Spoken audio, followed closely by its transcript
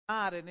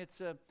not, and it's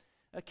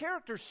a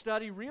character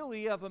study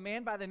really of a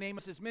man by the name,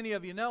 as many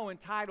of you know,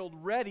 entitled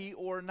Ready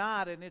or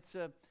Not, and it's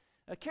a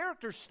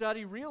character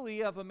study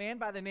really of a man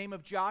by the name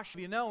of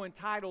Joshua,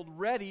 entitled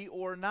Ready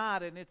or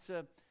Not, and it's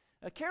a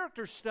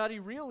character study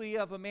really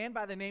of a man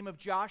by the name of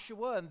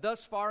Joshua, and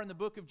thus far in the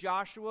book of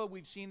Joshua,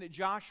 we've seen that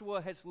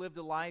Joshua has lived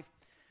a life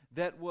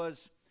that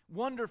was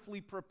wonderfully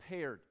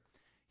prepared.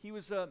 He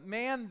was a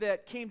man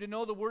that came to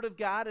know the Word of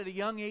God at a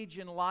young age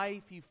in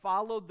life. He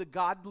followed the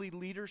godly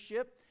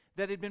leadership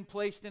that had been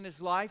placed in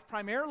his life.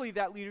 Primarily,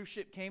 that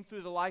leadership came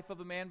through the life of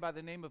a man by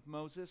the name of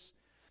Moses.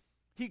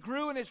 He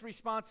grew in his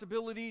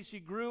responsibilities. He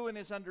grew in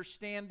his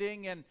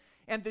understanding.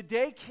 And the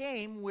day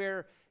came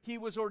where he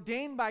was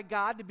ordained by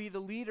God to be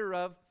the leader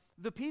of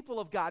the people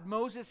of God.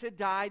 Moses had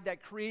died.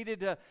 That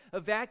created a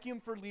vacuum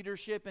for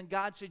leadership. And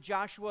God said,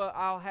 Joshua,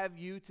 I'll have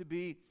you to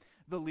be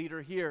the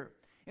leader here.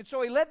 And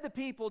so he led the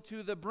people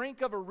to the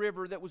brink of a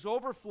river that was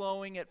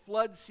overflowing at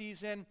flood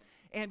season.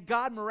 And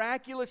God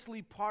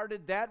miraculously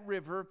parted that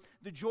river,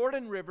 the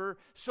Jordan River,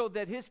 so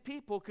that his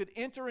people could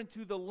enter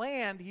into the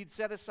land he'd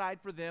set aside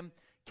for them,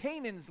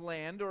 Canaan's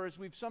land, or as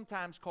we've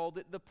sometimes called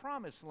it, the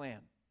Promised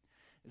Land.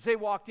 As they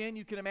walked in,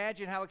 you can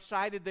imagine how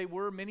excited they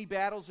were. Many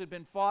battles had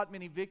been fought,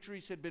 many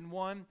victories had been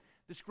won.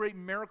 This great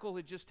miracle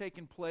had just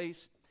taken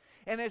place.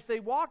 And as they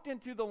walked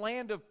into the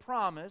land of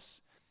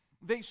promise,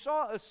 they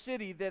saw a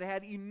city that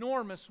had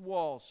enormous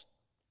walls,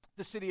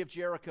 the city of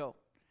Jericho.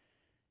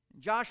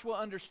 Joshua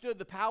understood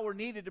the power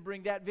needed to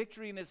bring that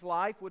victory in his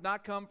life would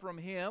not come from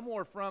him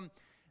or from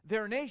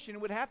their nation.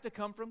 It would have to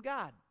come from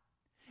God.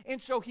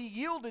 And so he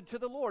yielded to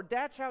the Lord.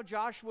 That's how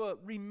Joshua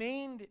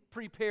remained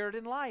prepared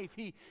in life.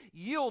 He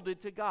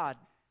yielded to God.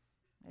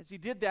 As he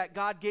did that,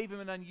 God gave him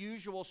an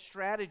unusual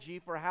strategy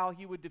for how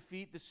he would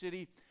defeat the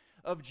city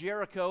of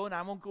Jericho. And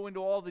I won't go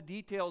into all the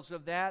details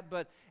of that,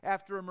 but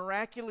after a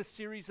miraculous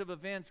series of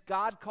events,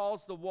 God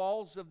caused the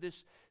walls of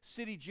this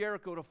city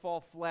Jericho to fall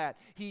flat.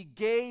 He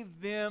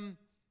gave them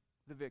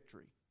the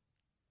victory.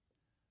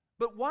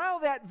 But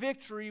while that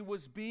victory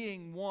was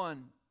being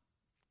won,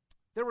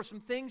 there were some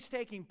things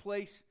taking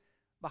place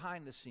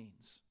behind the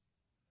scenes.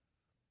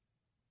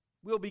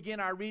 We'll begin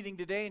our reading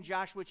today in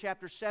Joshua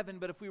chapter 7,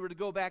 but if we were to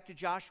go back to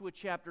Joshua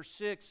chapter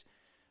 6,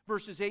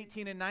 verses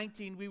 18 and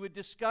 19, we would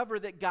discover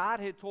that God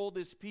had told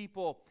his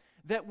people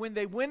that when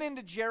they went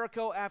into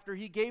Jericho after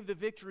he gave the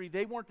victory,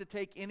 they weren't to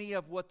take any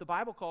of what the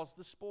Bible calls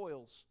the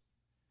spoils.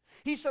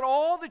 He said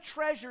all the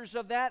treasures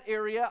of that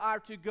area are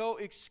to go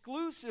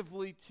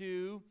exclusively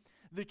to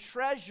the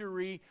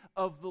treasury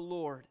of the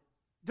Lord.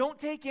 Don't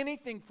take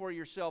anything for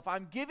yourself.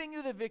 I'm giving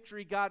you the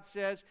victory, God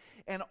says,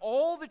 and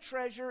all the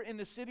treasure in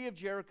the city of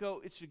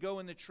Jericho is to go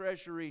in the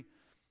treasury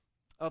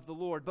of the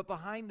Lord. But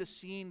behind the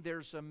scene,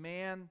 there's a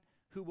man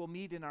who we'll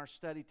meet in our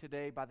study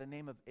today by the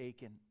name of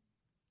Achan.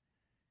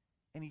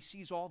 And he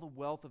sees all the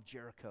wealth of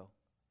Jericho.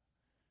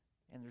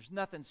 And there's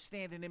nothing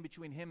standing in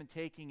between him and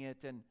taking it.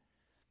 And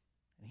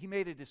he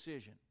made a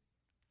decision.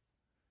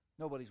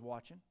 Nobody's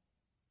watching.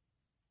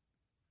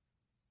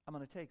 I'm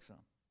going to take some.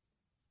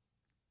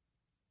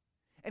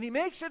 And he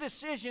makes a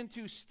decision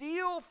to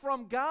steal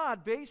from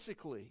God,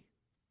 basically.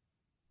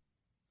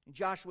 In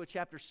Joshua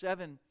chapter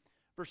 7,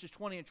 verses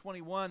 20 and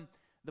 21,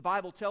 the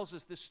Bible tells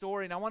us this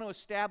story, and I want to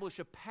establish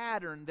a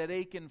pattern that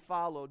Achan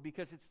followed,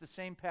 because it's the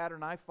same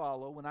pattern I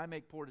follow when I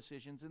make poor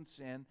decisions and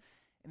sin,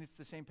 and it's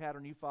the same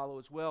pattern you follow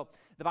as well.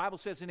 The Bible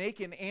says, and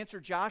Achan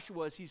answered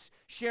Joshua as he's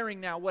sharing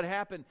now what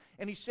happened,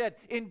 and he said,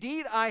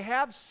 indeed, I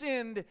have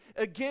sinned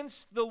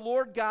against the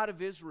Lord God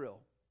of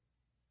Israel,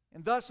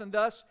 and thus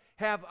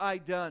have I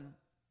done.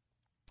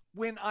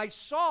 When I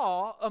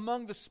saw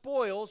among the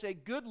spoils a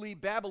goodly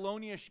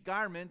Babylonian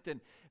garment, and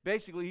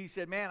basically he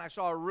said, man, I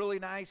saw a really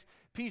nice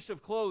piece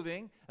of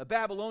clothing, a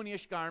Babylonian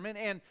garment,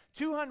 and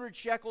 200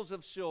 shekels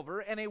of silver,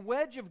 and a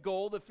wedge of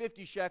gold of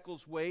 50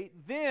 shekels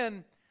weight,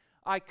 then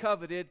I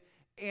coveted,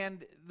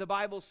 and the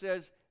Bible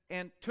says,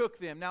 and took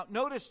them. Now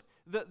notice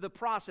the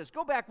process.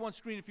 Go back one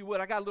screen if you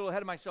would. I got a little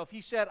ahead of myself.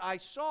 He said, I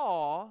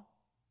saw,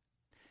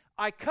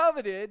 I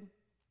coveted,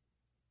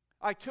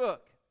 I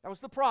took. That was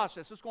the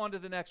process. Let's go on to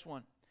the next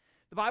one.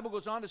 The Bible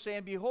goes on to say,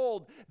 and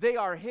behold, they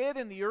are hid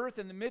in the earth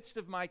in the midst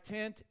of my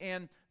tent,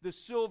 and the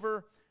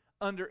silver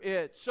under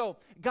it. So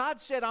God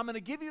said, I'm going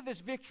to give you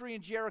this victory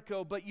in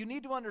Jericho, but you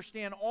need to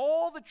understand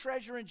all the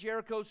treasure in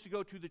Jericho is to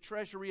go to the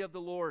treasury of the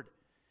Lord.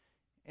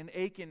 And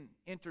Achan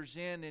enters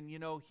in, and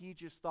he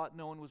just thought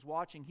no one was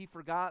watching. He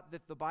forgot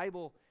that the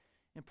Bible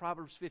in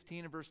Proverbs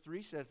 15 and verse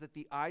 3 says that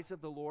the eyes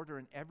of the Lord are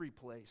in every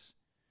place,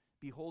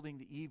 beholding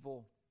the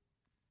evil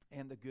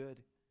and the good.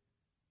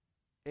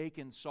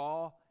 Achan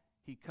saw,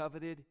 he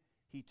coveted,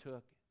 he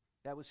took.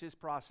 That was his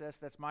process.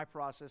 That's my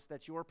process.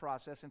 That's your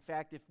process. In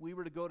fact, if we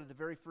were to go to the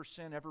very first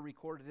sin ever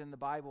recorded in the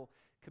Bible,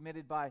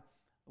 committed by a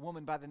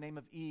woman by the name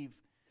of Eve,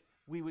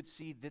 we would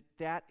see that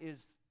that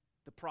is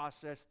the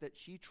process that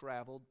she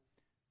traveled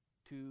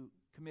to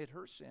commit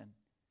her sin.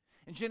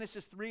 In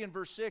Genesis 3 and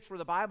verse 6, where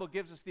the Bible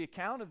gives us the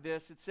account of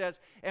this, it says,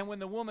 and when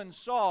the woman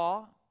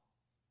saw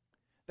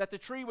that the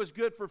tree was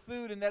good for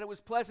food and that it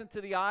was pleasant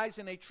to the eyes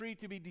and a tree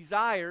to be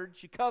desired,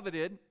 she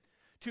coveted,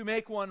 To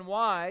make one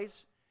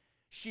wise,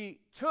 she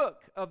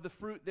took of the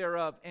fruit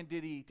thereof and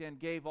did eat, and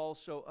gave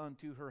also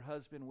unto her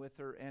husband with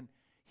her, and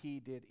he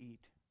did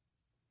eat.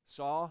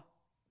 Saw,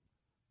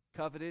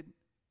 coveted,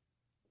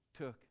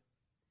 took.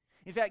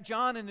 In fact,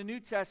 John in the New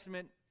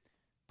Testament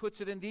puts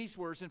it in these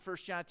words in 1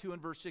 John 2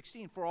 and verse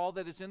 16. For all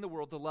that is in the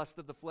world, the lust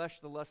of the flesh,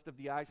 the lust of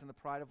the eyes, and the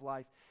pride of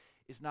life,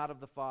 is not of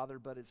the Father,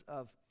 but is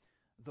of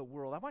the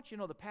world. I want you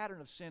to know the pattern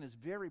of sin is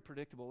very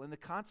predictable, and the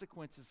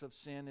consequences of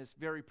sin is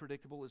very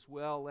predictable as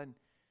well. And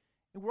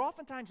we're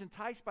oftentimes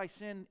enticed by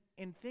sin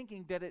in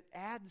thinking that it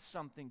adds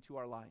something to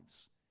our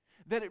lives,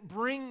 that it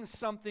brings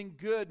something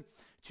good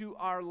to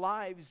our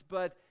lives.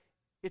 But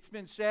it's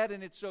been said,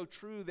 and it's so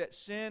true, that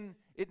sin,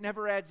 it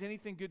never adds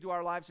anything good to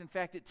our lives. In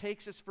fact, it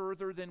takes us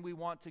further than we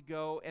want to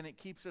go, and it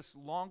keeps us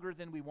longer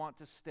than we want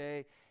to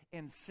stay.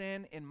 And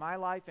sin in my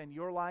life and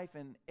your life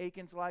and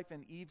Achan's life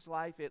and Eve's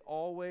life, it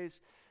always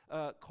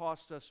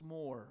costs us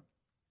more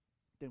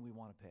than we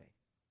want to pay.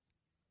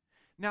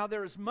 Now,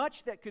 there is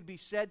much that could be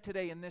said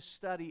today in this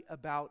study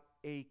about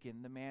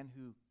Achan, the man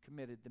who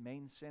committed the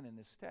main sin in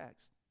this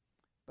text.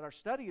 But our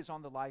study is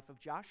on the life of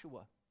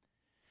Joshua.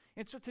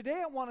 And so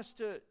today I want us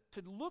to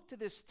look to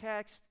this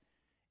text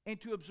and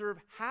to observe,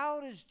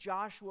 how does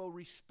Joshua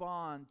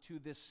respond to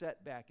this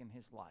setback in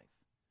his life?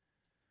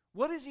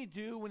 What does he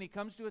do when he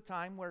comes to a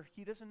time where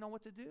he doesn't know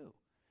what to do?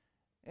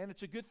 And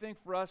it's a good thing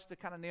for us to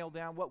kind of nail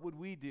down, what would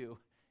we do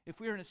if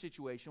we were in a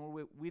situation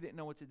where we didn't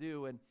know what to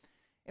do? And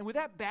with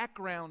that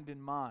background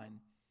in mind,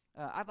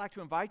 I'd like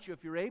to invite you,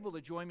 if you're able,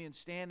 to join me in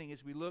standing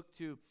as we look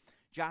to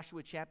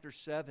Joshua chapter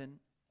 7.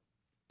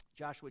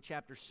 Joshua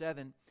chapter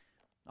 7.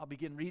 I'll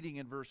begin reading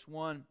in verse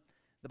 1.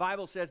 The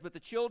Bible says, But the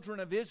children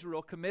of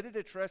Israel committed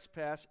a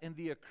trespass in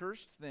the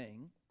accursed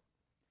thing.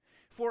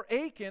 For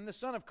Achan, the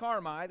son of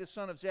Carmi, the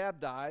son of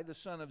Zabdi, the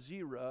son of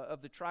Zerah,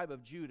 of the tribe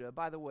of Judah.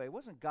 By the way,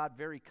 wasn't God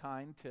very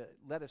kind to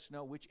let us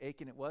know which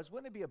Achan it was?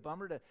 Wouldn't it be a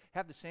bummer to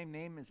have the same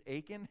name as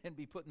Achan and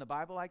be put in the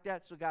Bible like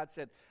that? So God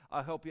said,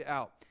 I'll help you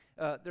out.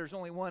 There's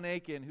only one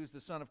Achan, who's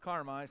the son of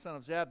Carmi, son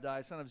of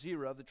Zabdi, son of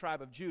Zerah, of the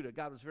tribe of Judah.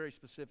 God was very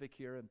specific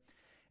here.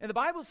 And the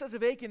Bible says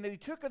of Achan that he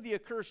took of the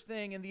accursed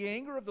thing, and the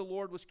anger of the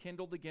Lord was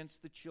kindled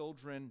against the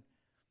children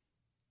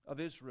of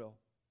Israel.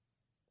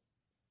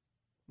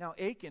 Now,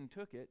 Achan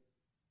took it,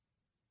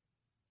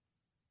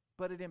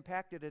 but it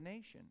impacted a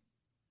nation.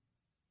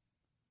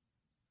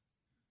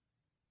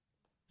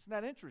 Isn't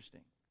that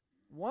interesting?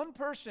 One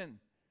person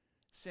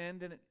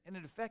sinned, and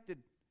it affected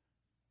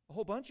a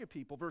whole bunch of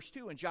people. Verse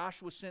 2, And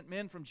Joshua sent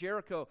men from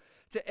Jericho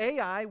to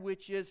Ai,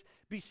 which is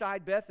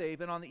beside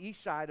Bethaven on the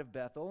east side of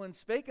Bethel, and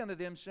spake unto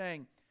them,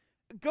 saying,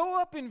 Go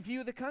up and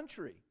view the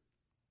country.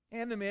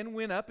 And the men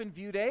went up and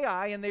viewed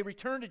Ai, and they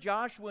returned to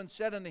Joshua and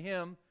said unto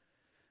him,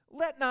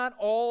 Let not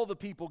all the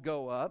people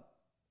go up,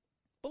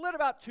 but let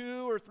about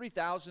 2,000 or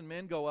 3,000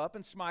 men go up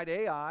and smite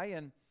Ai,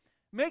 and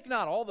make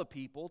not all the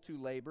people to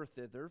labor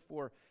thither,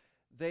 for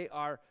they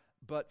are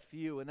but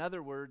few. In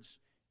other words,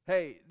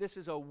 hey, this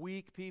is a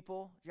weak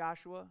people,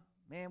 Joshua.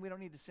 Man, we don't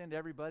need to send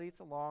everybody.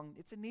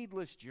 It's a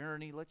needless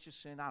journey. Let's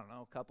just send, a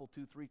couple,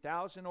 2,000,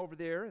 3,000 over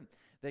there, and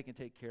they can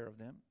take care of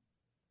them.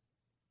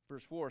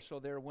 Verse 4, So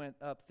there went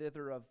up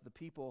thither of the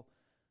people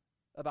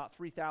about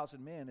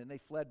 3,000 men, and they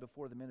fled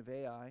before the men of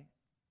Ai.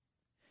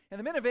 And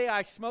the men of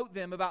Ai smote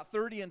them, about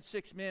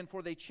 36 men,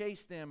 for they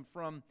chased them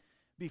from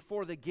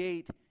before the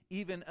gate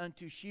even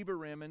unto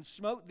Shebarim, and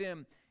smote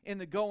them in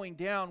the going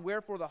down,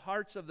 wherefore the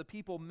hearts of the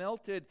people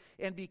melted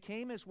and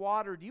became as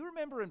water. Do you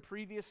remember in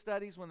previous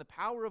studies when the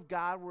power of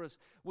God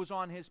was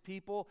on his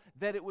people,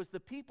 that it was the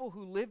people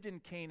who lived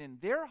in Canaan,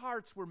 their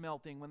hearts were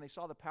melting when they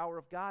saw the power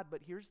of God,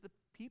 but here's the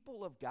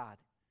people of God.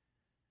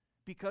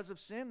 Because of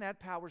sin, that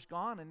power's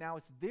gone, and now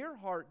it's their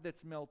heart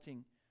that's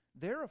melting.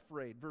 They're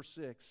afraid. Verse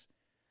 6,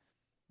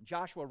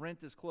 Joshua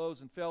rent his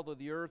clothes and fell to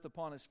the earth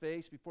upon his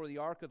face before the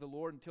ark of the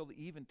Lord until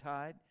the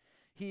eventide,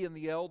 he and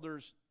the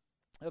elders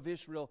of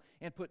Israel,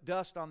 and put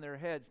dust on their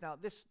heads. Now,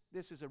 this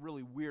is a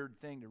really weird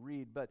thing to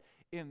read, but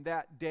in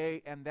that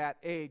day and that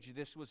age,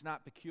 this was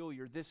not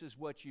peculiar. This is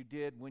what you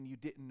did when you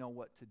didn't know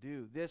what to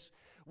do. This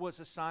was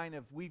a sign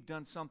of, we've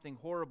done something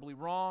horribly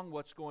wrong,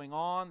 what's going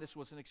on. This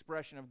was an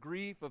expression of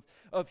grief,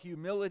 of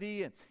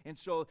humility, and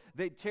so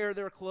they'd tear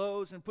their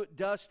clothes and put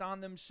dust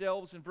on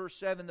themselves. In verse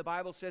 7, the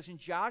Bible says, And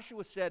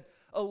Joshua said,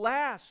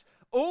 Alas,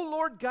 O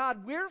Lord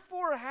God,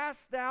 wherefore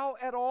hast thou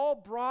at all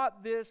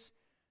brought this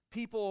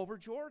people over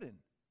Jordan?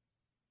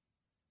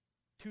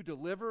 To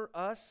deliver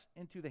us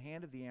into the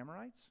hand of the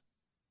Amorites?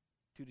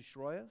 To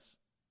destroy us?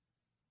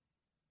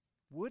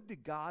 Would to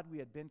God we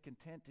had been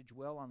content to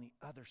dwell on the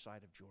other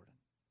side of Jordan.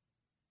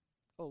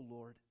 O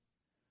Lord,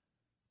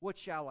 what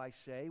shall I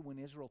say when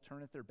Israel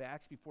turneth their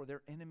backs before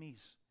their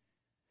enemies?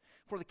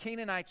 For the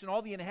Canaanites and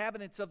all the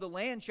inhabitants of the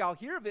land shall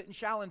hear of it, and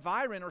shall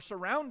environ or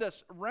surround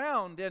us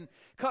round, and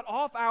cut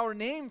off our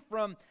name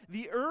from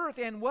the earth.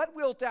 And what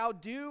wilt thou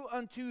do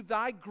unto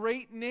thy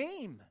great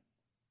name?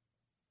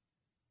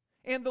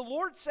 And the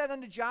Lord said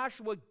unto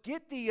Joshua,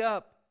 Get thee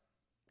up.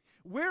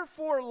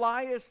 Wherefore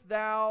liest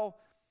thou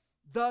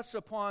thus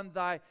upon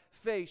thy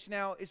face.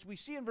 Now, as we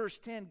see in verse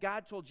 10,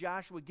 God told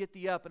Joshua, get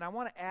thee up. And I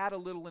want to add a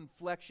little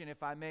inflection,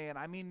 if I may. And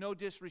I mean no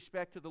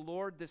disrespect to the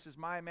Lord. This is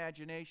my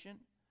imagination.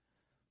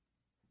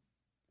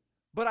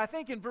 But I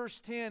think in verse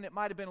 10, it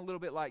might have been a little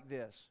bit like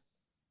this.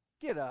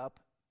 Get up.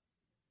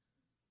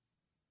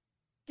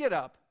 Get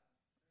up.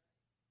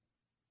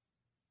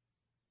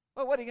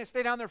 Oh, what, are you going to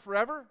stay down there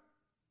forever?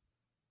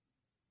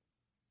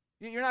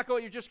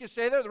 You're just going to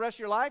stay there the rest of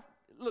your life?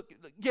 Look,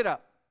 get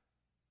up.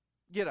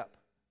 Get up.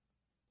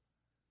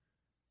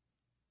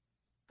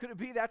 Could it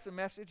be that's a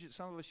message that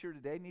some of us here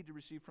today need to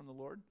receive from the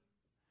Lord?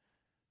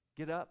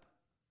 Get up.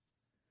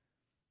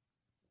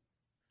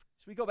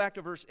 So we go back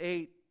to verse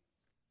 8.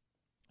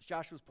 As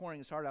Joshua's pouring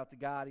his heart out to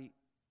God,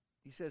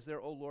 he says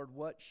there, "O Lord,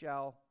 what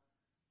shall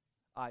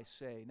I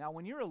say?" Now,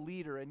 when you're a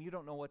leader and you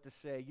don't know what to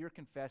say, you're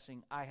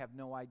confessing, I have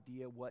no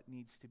idea what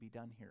needs to be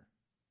done here.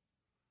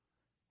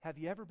 Have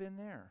you ever been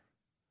there?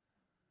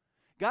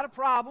 Got a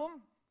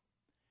problem?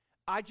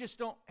 I just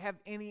don't have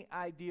any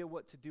idea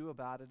what to do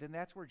about it. And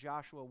that's where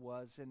Joshua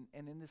was. And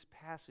in this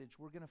passage,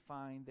 we're going to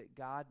find that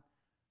God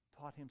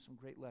taught him some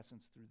great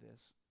lessons through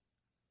this.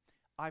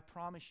 I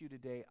promise you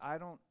today, I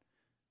don't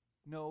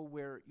know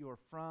where you're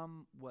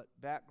from, what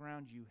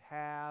background you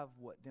have,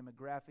 what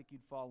demographic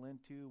you'd fall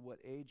into, what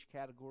age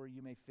category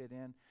you may fit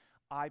in.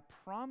 I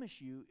promise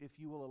you, if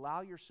you will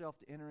allow yourself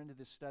to enter into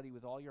this study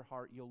with all your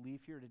heart, you'll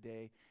leave here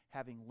today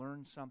having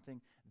learned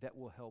something that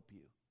will help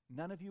you.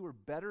 None of you are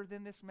better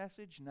than this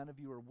message. None of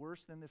you are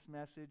worse than this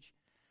message.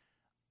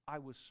 I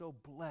was so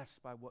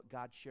blessed by what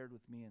God shared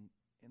with me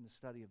in the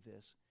study of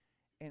this.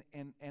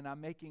 And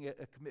I'm making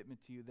a commitment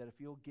to you that if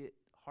you'll get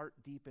heart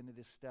deep into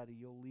this study,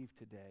 you'll leave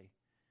today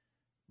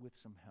with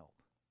some help.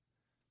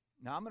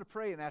 Now, I'm going to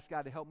pray and ask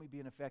God to help me be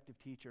an effective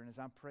teacher. And as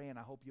I'm praying,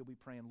 I hope you'll be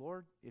praying,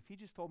 Lord, if He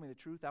just told me the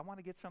truth, I want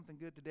to get something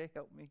good today.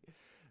 Help me.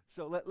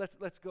 So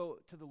let's go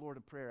to the Lord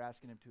in prayer,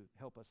 asking Him to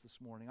help us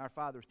this morning. Our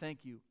Father,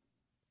 thank you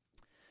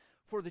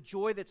for the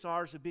joy that's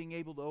ours of being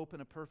able to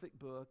open a perfect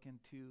book and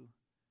to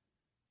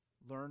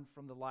learn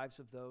from the lives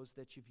of those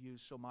that you've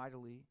used so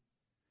mightily.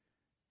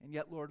 And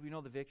yet, Lord, we know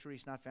the victory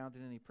is not found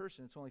in any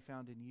person. It's only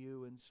found in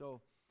you. And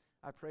so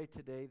I pray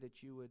today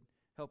that you would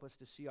help us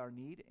to see our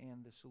need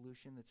and the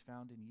solution that's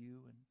found in you.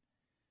 And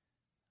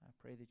I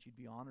pray that you'd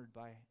be honored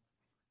by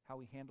how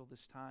we handle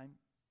this time.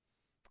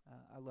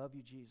 I love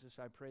you, Jesus.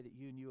 I pray that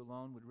you and you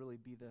alone would really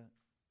be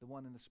the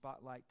one in the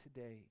spotlight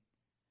today.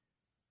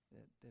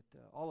 That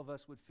all of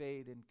us would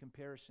fade in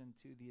comparison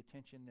to the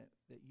attention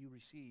that you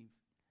receive.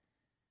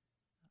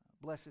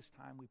 Bless this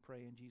time, we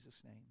pray in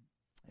Jesus' name.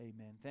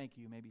 Amen. Thank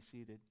you. You may be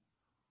seated.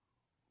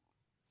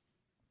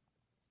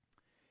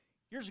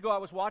 Years ago, I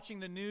was watching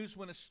the news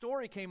when a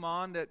story came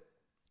on that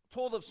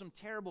told of some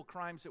terrible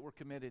crimes that were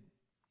committed.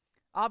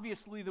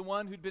 Obviously, the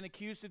one who'd been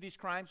accused of these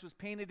crimes was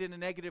painted in a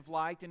negative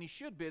light, and he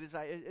should be.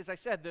 As I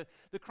said,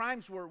 the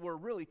crimes were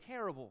really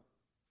terrible.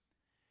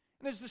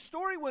 And as the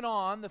story went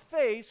on, the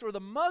face or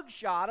the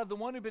mugshot of the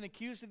one who'd been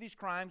accused of these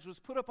crimes was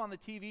put up on the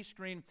TV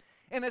screen.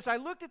 And as I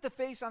looked at the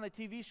face on the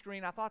TV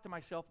screen, I thought to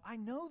myself, I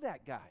know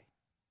that guy.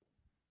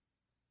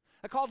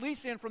 I called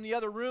Lisa in from the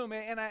other room,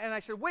 and I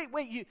said, wait,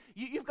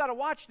 you've got to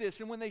watch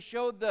this. And when they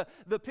showed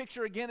the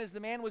picture again as the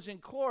man was in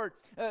court,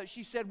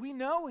 she said, we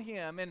know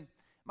him. And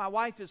my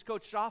wife has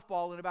coached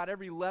softball at about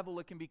every level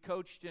it can be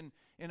coached in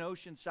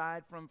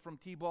Oceanside, from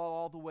T-ball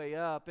all the way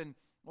up. And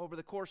over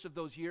the course of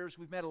those years,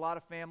 we've met a lot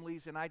of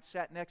families, and I'd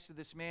sat next to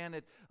this man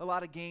at a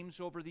lot of games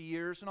over the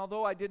years. And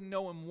although I didn't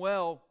know him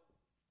well,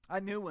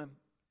 I knew him.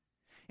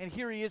 And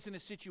here he is in a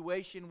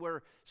situation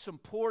where some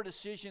poor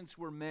decisions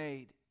were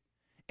made.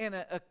 And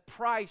a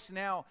price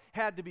now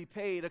had to be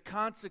paid. A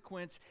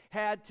consequence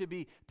had to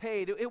be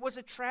paid. It was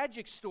a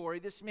tragic story.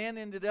 This man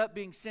ended up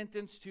being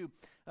sentenced to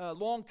a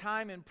long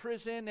time in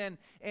prison,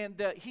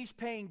 and he's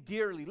paying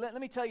dearly. Let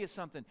me tell you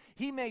something.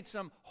 He made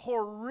some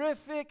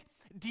horrific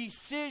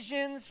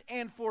decisions,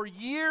 and for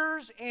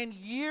years and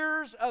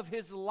years of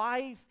his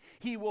life,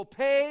 he will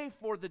pay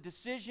for the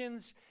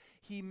decisions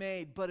he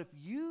made. But if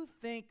you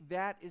think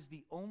that is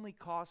the only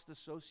cost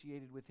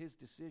associated with his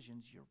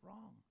decisions, you're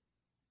wrong.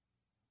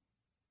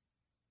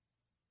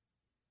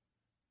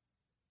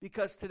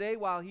 Because today,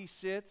 while he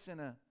sits in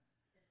a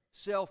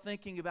cell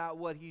thinking about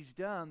what he's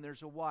done,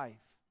 there's a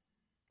wife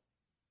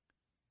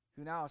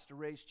who now has to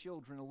raise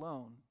children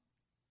alone,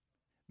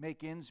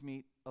 make ends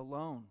meet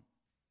alone.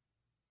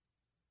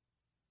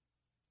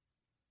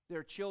 There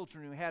are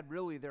children who had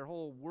really their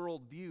whole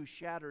worldview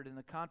shattered, and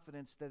the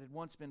confidence that had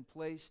once been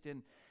placed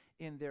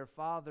in their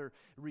father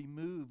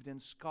removed, and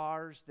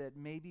scars that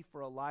maybe for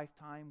a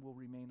lifetime will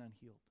remain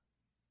unhealed.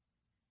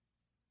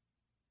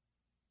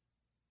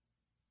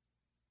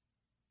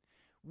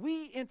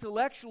 We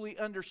intellectually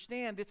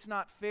understand it's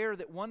not fair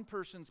that one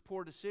person's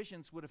poor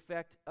decisions would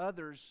affect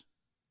others,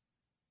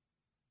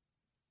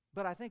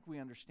 but I think we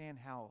understand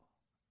how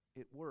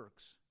it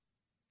works.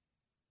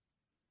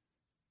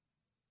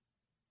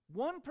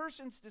 One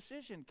person's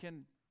decision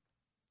can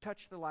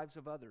touch the lives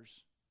of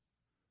others.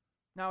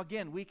 Now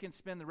again, we can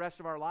spend the rest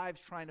of our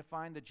lives trying to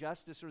find the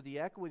justice or the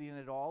equity in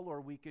it all,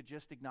 or we could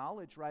just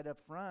acknowledge right up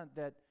front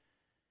that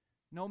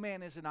no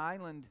man is an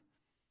island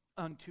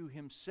unto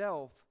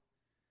himself.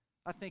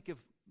 I think of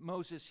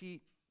Moses,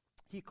 he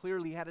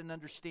clearly had an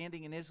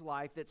understanding in his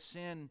life that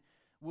sin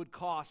would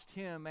cost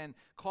him and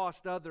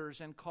cost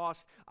others and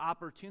cost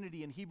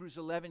opportunity. In Hebrews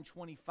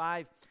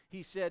 11:25,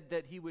 he said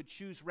that he would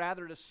choose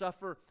rather to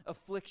suffer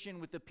affliction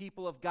with the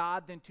people of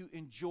God than to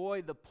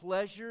enjoy the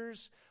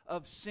pleasures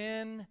of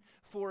sin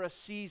for a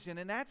season.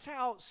 And that's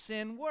how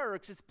sin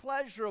works. It's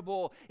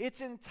pleasurable, it's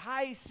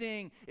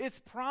enticing, it's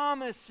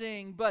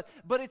promising, but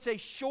it's a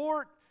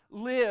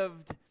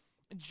short-lived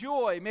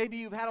joy. Maybe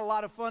you've had a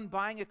lot of fun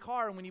buying a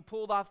car, and when you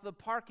pulled off the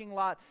parking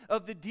lot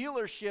of the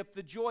dealership,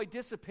 the joy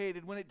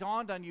dissipated when it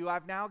dawned on you,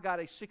 I've now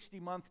got a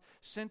 60-month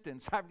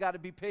sentence. I've got to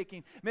be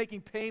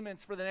making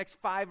payments for the next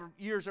 5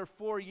 years or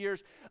 4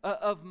 years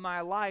of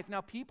my life. Now,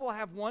 people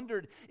have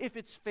wondered if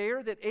it's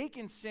fair that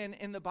Achan's sin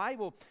in the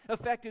Bible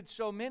affected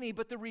so many,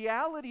 but the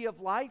reality of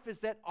life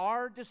is that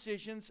our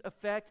decisions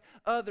affect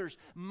others.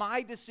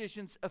 My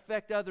decisions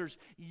affect others.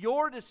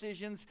 Your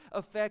decisions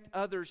affect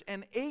others.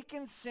 And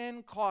Achan's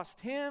sin cost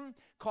him,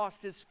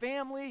 cost his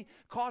family,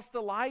 cost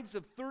the lives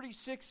of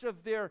 36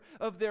 of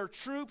their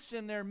troops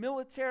in their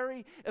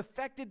military,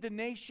 affected the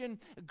nation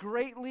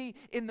greatly.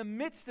 In the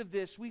midst of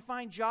this, we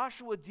find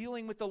Joshua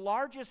dealing with the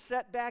largest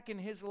setback in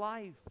his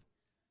life.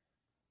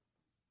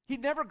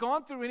 He'd never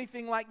gone through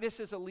anything like this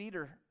as a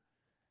leader.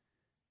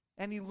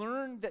 And he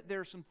learned that there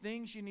are some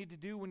things you need to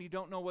do when you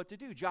don't know what to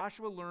do.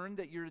 Joshua learned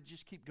that you're to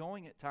just keep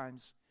going at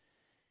times.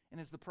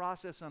 And as the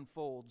process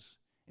unfolds,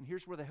 and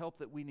here's where the help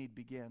that we need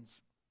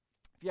begins.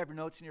 If you have your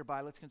notes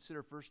nearby, let's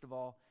consider first of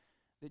all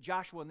that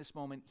Joshua in this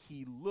moment,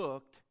 he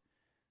looked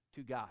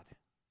to God.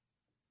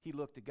 He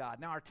looked to God.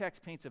 Now our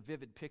text paints a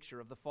vivid picture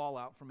of the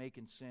fallout from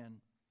Achan's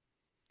sin.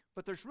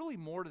 But there's really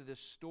more to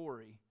this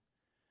story.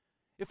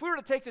 If we were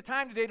to take the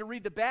time today to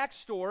read the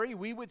backstory,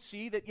 we would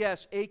see that,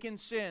 yes, Achan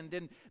sinned,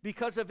 and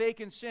because of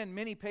Achan's sin,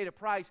 many paid a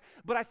price.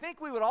 But I think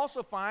we would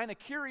also find a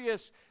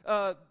curious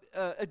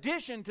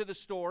addition to the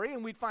story,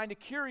 and we'd find a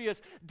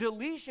curious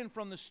deletion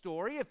from the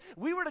story. If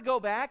we were to go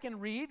back and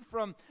read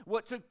from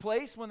what took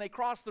place when they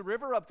crossed the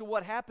river up to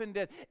what happened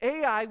at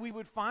Ai, we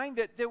would find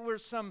that there were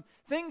some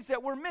things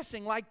that were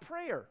missing, like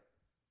prayer.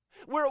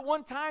 Where at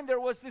one time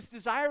there was this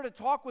desire to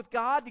talk with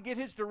God, to get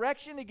His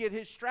direction, to get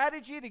His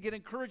strategy, to get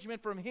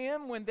encouragement from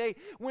Him. When they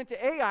went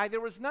to Ai,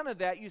 there was none of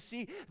that. You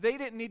see, they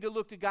didn't need to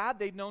look to God.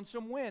 They'd known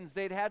some wins.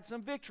 They'd had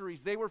some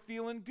victories. They were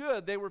feeling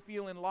good. They were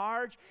feeling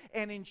large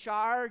and in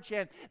charge,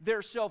 and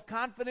their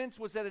self-confidence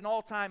was at an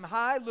all-time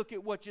high. Look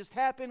at what just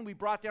happened. We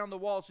brought down the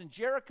walls in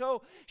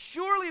Jericho.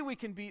 Surely we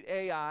can beat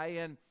Ai.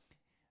 And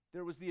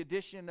there was the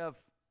addition of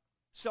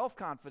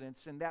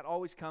self-confidence, and that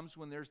always comes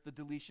when there's the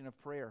deletion of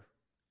prayer.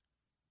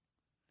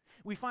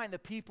 We find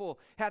that people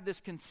had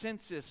this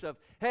consensus of,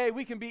 hey,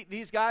 we can beat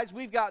these guys.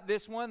 We've got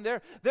this one.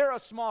 They're a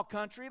small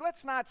country.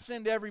 Let's not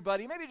send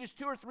everybody. Maybe just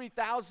 2,000 or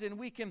 3,000.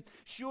 We can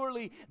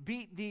surely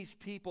beat these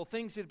people.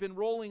 Things had been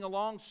rolling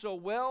along so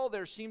well.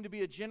 There seemed to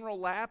be a general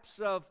lapse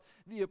of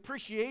the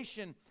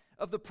appreciation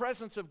of the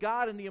presence of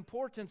God and the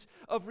importance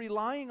of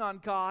relying on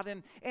God.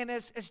 And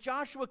as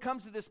Joshua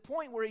comes to this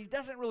point where he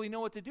doesn't really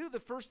know what to do, the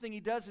first thing he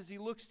does is he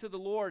looks to the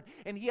Lord,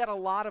 and he had a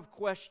lot of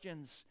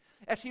questions.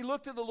 As he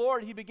looked to the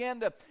Lord, he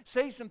began to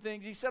say some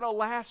things. He said,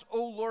 "Alas,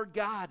 O Lord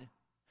God,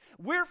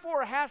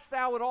 wherefore hast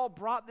thou at all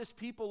brought this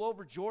people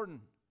over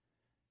Jordan?"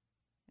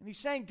 And he's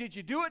saying, did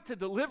you do it to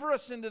deliver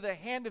us into the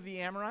hand of the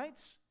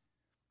Amorites?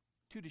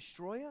 To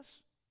destroy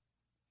us?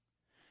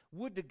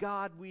 Would to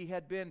God we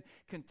had been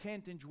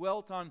content and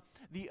dwelt on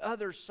the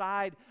other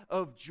side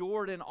of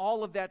Jordan.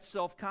 All of that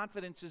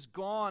self-confidence is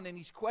gone, and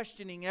he's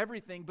questioning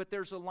everything. But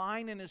there's a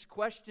line in his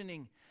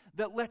questioning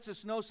that lets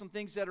us know some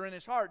things that are in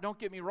his heart. Don't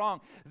get me wrong.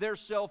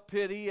 There's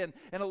self-pity and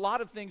a lot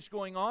of things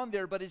going on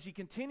there. But as he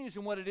continues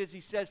in what it is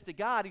he says to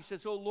God, he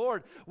says, "O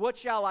Lord, what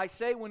shall I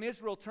say when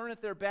Israel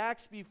turneth their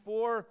backs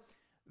before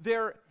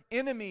their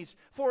enemies?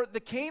 For the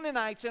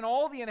Canaanites and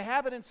all the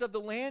inhabitants of the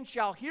land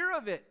shall hear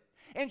of it,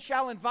 and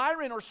shall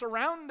environ or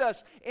surround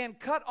us, and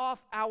cut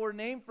off our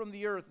name from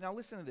the earth." Now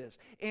listen to this.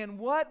 "And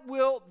what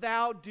wilt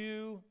thou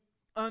do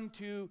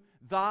unto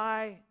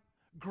thy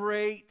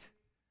great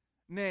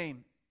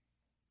name?"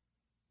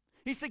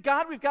 He said,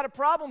 God, we've got a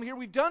problem here.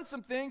 We've done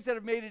some things that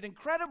have made it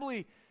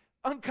incredibly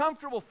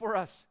uncomfortable for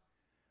us.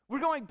 We're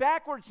going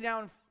backwards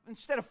now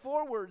instead of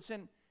forwards.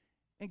 And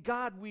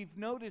God, we've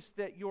noticed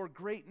that your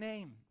great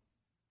name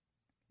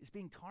is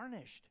being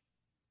tarnished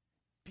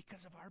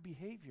because of our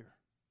behavior.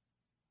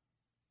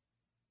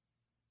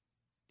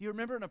 Do you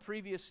remember in a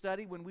previous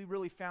study when we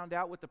really found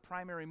out what the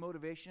primary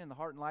motivation in the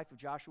heart and life of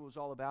Joshua was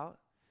all about?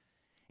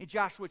 In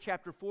Joshua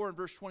chapter 4 and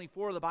verse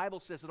 24, the Bible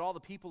says that all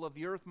the people of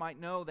the earth might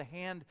know the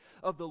hand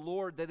of the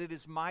Lord, that it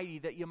is mighty,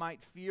 that you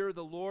might fear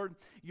the Lord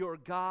your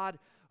God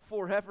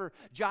forever.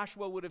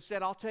 Joshua would have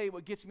said, I'll tell you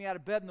what gets me out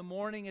of bed in the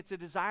morning. It's a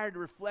desire to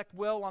reflect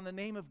well on the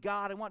name of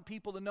God. I want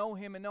people to know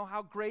Him and know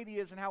how great He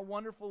is and how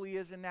wonderful He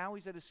is. And now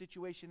he's at a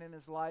situation in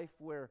his life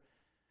where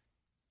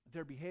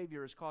their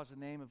behavior has caused the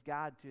name of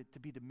God to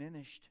be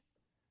diminished.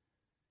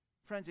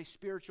 Friends, a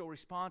spiritual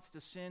response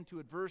to sin, to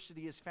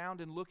adversity, is found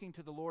in looking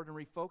to the Lord and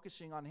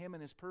refocusing on Him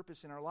and His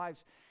purpose in our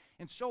lives.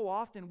 And so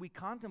often we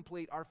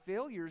contemplate our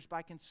failures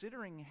by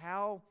considering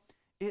how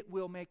it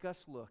will make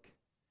us look.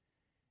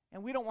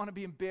 And we don't want to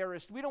be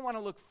embarrassed. We don't want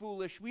to look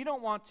foolish. We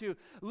don't want to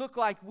look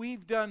like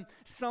we've done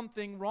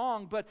something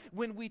wrong. But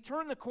when we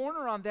turn the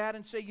corner on that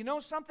and say, you know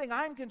something,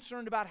 I'm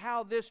concerned about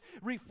how this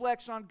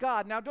reflects on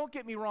God. Now, don't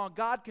get me wrong.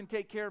 God can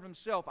take care of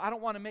Himself. I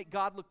don't want to make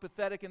God look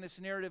pathetic in this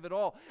narrative at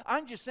all.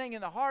 I'm just saying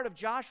in the heart of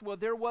Joshua,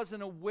 there was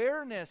an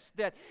awareness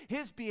that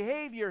his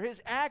behavior,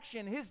 his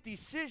action, his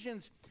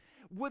decisions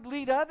would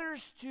lead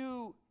others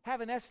to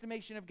have an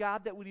estimation of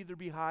God that would either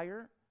be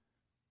higher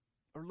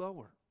or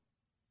lower.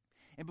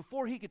 And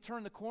before he could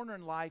turn the corner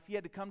in life, he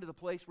had to come to the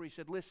place where he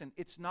said, listen,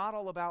 it's not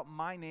all about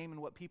my name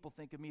and what people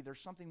think of me.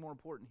 There's something more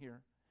important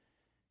here.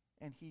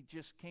 And he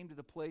just came to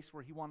the place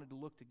where he wanted to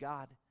look to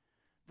God.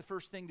 The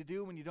first thing to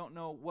do when you don't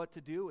know what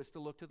to do is to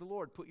look to the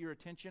Lord. Put your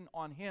attention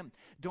on Him.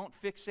 Don't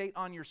fixate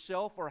on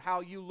yourself or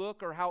how you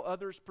look or how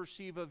others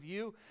perceive of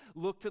you.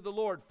 Look to the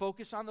Lord.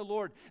 Focus on the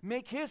Lord.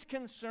 Make His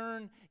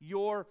concern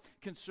your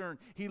concern.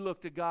 He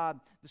looked to God.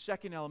 The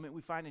second element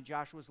we find in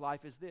Joshua's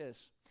life is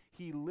this.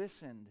 He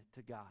listened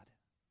to God.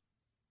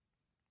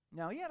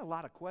 Now, he had a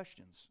lot of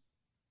questions,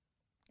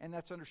 and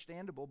that's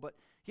understandable, but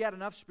he had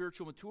enough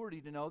spiritual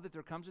maturity to know that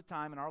there comes a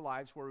time in our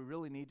lives where we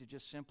really need to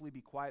just simply be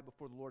quiet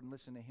before the Lord and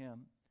listen to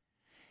Him.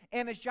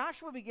 And as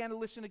Joshua began to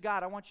listen to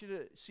God, I want you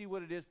to see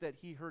what it is that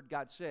he heard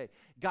God say.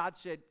 God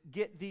said,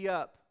 "Get thee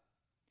up.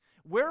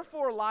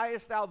 Wherefore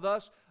liest thou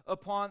thus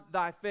upon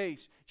thy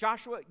face?"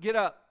 Joshua, get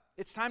up.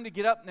 It's time to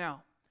get up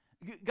now.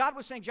 God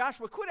was saying,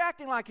 Joshua, quit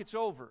acting like it's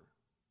over.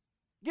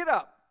 Get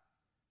up.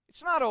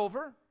 It's not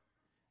over.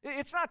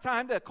 It's not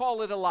time to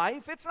call it a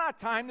life. It's not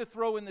time to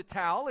throw in the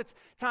towel. It's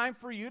time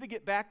for you to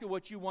get back to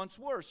what you once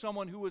were,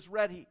 someone who was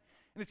ready.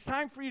 And it's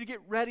time for you to get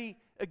ready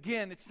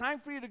again. It's time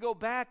for you to go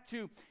back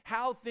to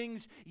how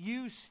things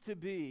used to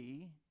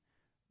be.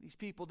 These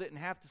people didn't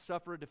have to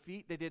suffer a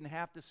defeat. They didn't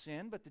have to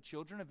sin, but the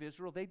children of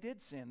Israel, they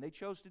did sin. They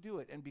chose to do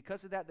it. And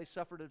because of that, they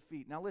suffered a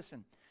defeat. Now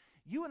listen,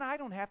 you and I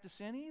don't have to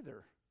sin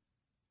either.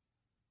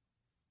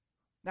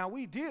 Now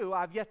we do.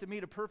 I've yet to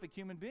meet a perfect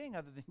human being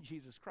other than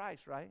Jesus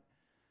Christ, right?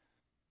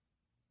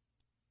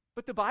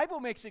 But the Bible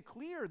makes it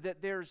clear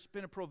that there's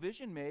been a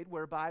provision made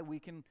whereby we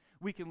can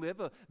live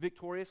a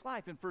victorious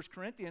life. In 1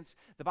 Corinthians,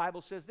 the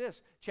Bible says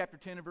this, chapter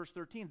 10 and verse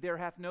 13, "There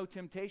hath no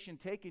temptation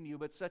taken you,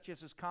 but such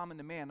as is common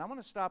to man." I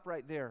want to stop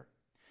right there.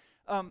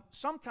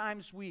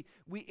 Sometimes we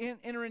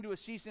enter into a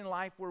season in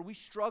life where we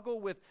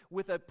struggle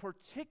with a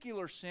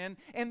particular sin,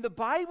 and the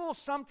Bible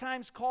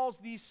sometimes calls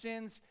these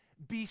sins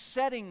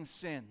besetting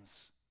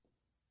sins.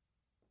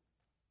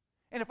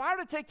 And if I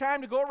were to take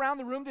time to go around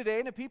the room today,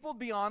 and if people would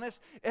be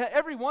honest,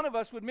 every one of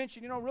us would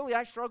mention, really,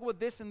 I struggle with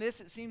this and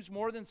this. It seems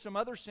more than some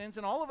other sins.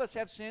 And all of us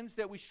have sins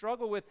that we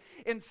struggle with.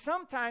 And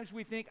sometimes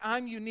we think,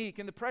 I'm unique,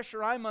 and the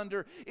pressure I'm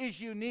under is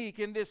unique,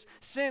 and this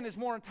sin is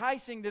more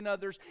enticing than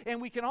others.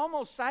 And we can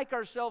almost psych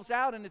ourselves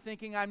out into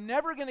thinking, I'm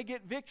never going to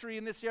get victory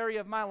in this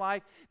area of my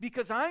life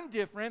because I'm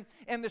different,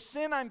 and the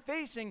sin I'm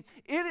facing,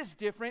 it is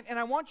different. And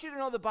I want you to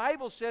know the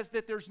Bible says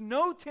that there's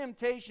no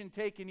temptation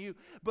taken you,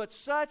 but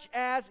such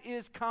as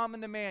is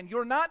common to man.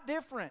 You're not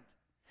different,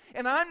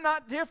 and I'm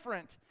not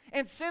different,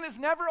 and sin is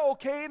never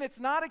okay, and it's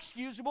not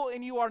excusable,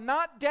 and you are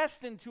not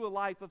destined to a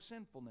life of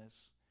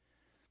sinfulness.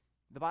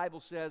 The Bible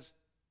says,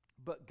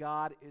 but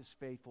God is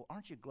faithful.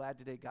 Aren't you glad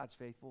today God's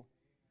faithful?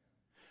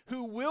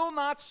 Who will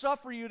not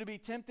suffer you to be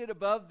tempted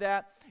above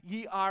that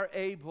ye are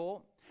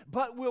able,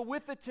 but will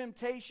with the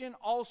temptation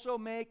also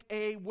make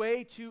a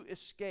way to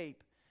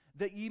escape,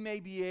 that ye may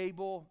be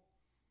able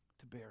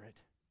to bear it.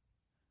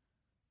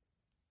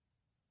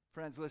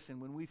 Friends, listen,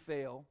 when we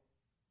fail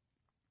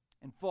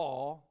and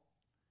fall,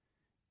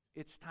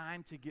 it's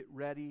time to get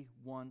ready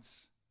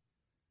once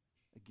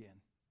again.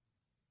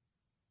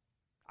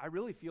 I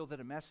really feel that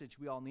a message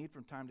we all need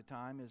from time to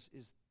time is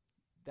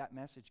that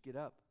message, get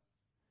up.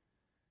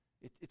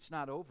 It's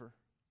not over.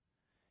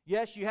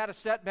 Yes, you had a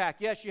setback.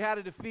 Yes, you had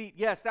a defeat.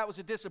 Yes, that was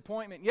a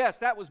disappointment. Yes,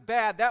 that was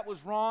bad. That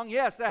was wrong.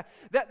 Yes, that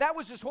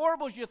was as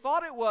horrible as you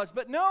thought it was.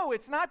 But no,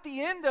 it's not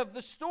the end of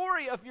the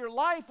story of your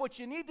life. What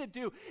you need to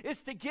do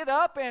is to get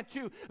up and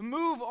to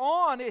move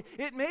on.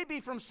 It may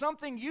be from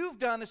something you've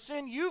done, a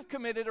sin you've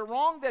committed, a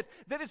wrong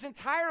that is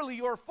entirely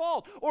your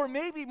fault. Or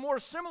maybe more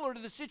similar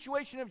to the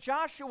situation of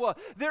Joshua,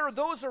 there are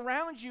those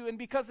around you, and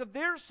because of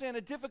their sin,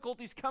 a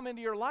difficulty's come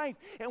into your life.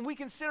 And we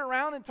can sit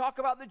around and talk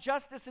about the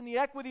justice and the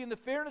equity and the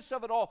fairness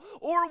of it all.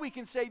 Or we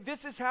can say,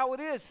 this is how it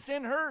is.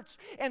 Sin hurts,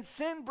 and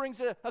sin brings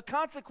a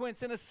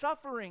consequence and a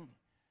suffering.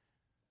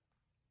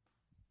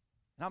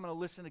 And I'm going to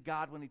listen to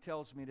God when He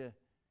tells me to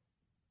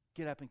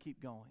get up and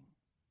keep going.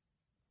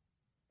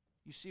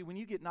 You see, when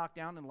you get knocked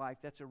down in life,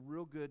 that's a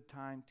real good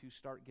time to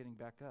start getting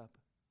back up.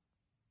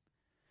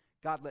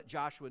 God let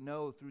Joshua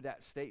know through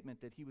that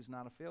statement that he was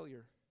not a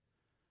failure.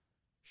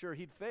 Sure,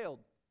 he'd failed.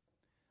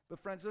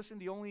 But friends, listen,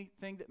 the only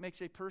thing that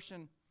makes a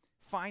person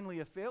finally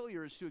a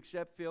failure is to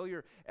accept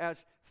failure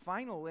as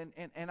final.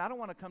 And I don't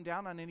want to come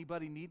down on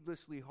anybody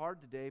needlessly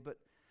hard today, but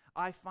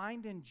I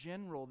find in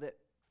general that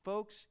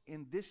folks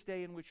in this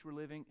day in which we're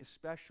living,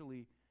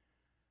 especially,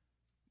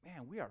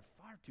 man, we are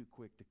far too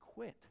quick to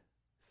quit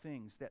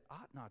things that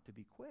ought not to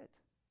be quit.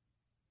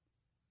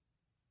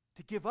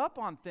 To give up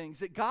on things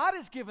that God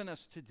has given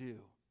us to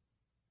do.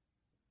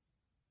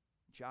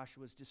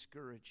 Joshua's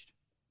discouraged.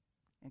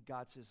 And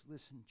God says,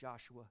 listen,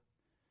 Joshua,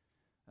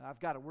 I've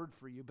got a word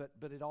for you,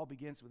 but it all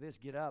begins with this: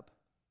 get up.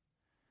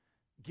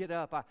 Get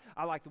up.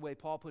 I like the way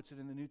Paul puts it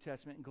in the New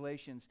Testament in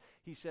Galatians.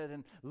 He said,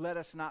 and let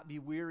us not be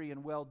weary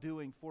in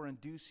well-doing, for in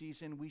due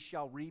season we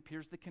shall reap.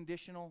 Here's the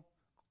conditional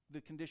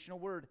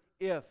word: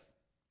 if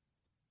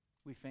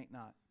we faint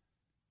not.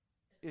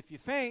 If you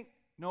faint,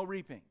 no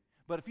reaping.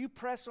 But if you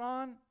press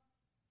on,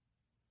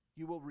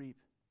 you will reap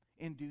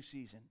in due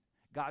season.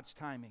 God's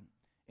timing,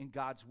 in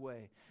God's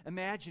way.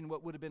 Imagine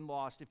what would have been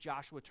lost if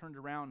Joshua turned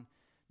around.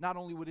 Not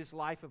only would his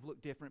life have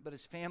looked different, but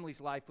his family's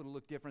life would have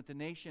looked different. The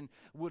nation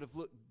would have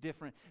looked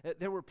different.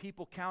 There were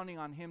people counting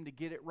on him to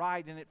get it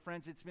right. And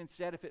friends, it's been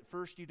said, if at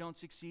first you don't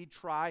succeed,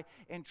 try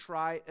and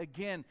try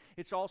again.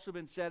 It's also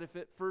been said, if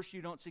at first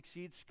you don't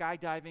succeed,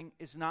 skydiving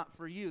is not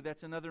for you.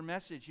 That's another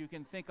message. You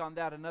can think on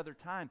that another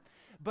time.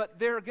 But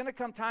there are going to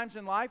come times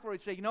in life where you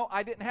say,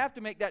 I didn't have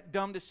to make that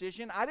dumb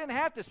decision. I didn't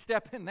have to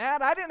step in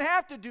that. I didn't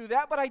have to do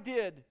that, but I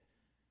did.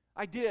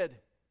 I did.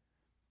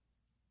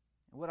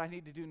 And what I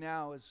need to do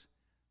now is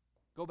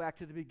go back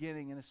to the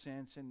beginning, in a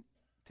sense, and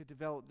to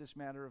develop this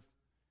matter of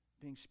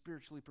being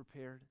spiritually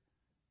prepared.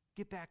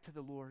 Get back to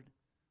the Lord,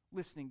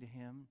 listening to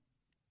Him.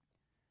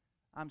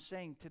 I'm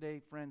saying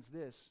today, friends,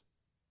 this: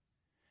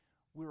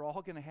 we're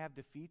all going to have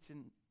defeats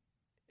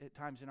at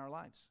times in our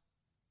lives.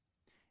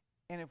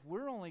 And if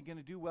we're only going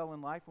to do well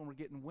in life when we're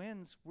getting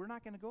wins, we're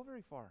not going to go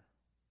very far.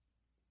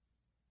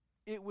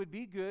 It would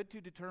be good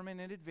to determine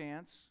in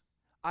advance,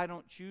 I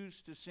don't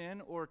choose to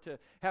sin or to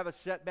have a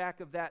setback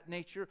of that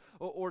nature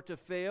or to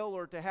fail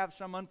or to have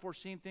some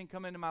unforeseen thing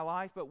come into my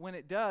life. But when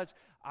it does,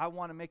 I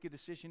want to make a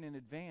decision in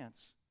advance.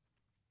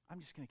 I'm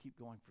just going to keep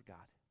going for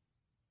God.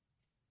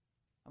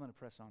 I'm going to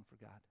press on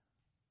for God.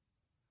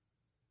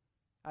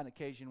 I had an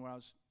occasion where I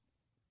was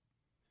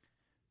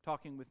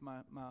talking with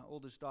my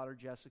oldest daughter,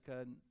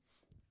 Jessica, and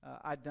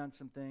I'd done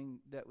something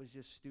that was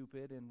just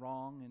stupid and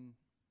wrong and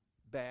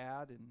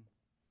bad,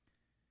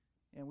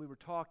 and we were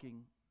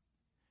talking.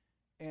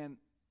 And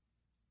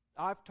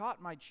I've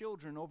taught my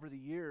children over the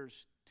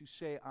years to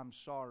say, I'm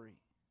sorry.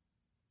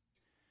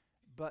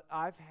 But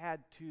I've had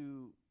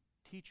to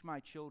teach my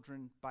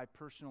children by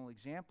personal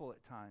example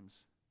at times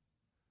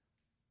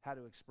how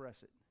to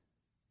express it.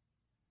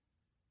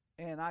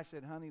 And I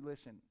said, honey,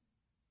 listen,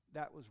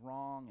 that was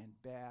wrong and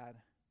bad,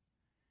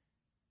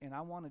 and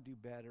I want to do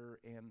better,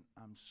 and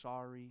I'm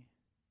sorry.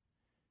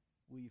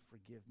 Will you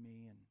forgive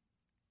me?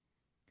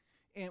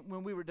 And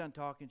when we were done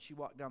talking, she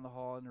walked down the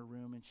hall in her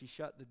room, and she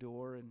shut the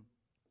door. And,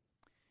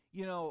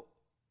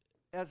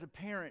 as a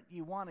parent,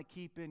 you want to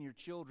keep in your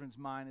children's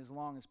mind as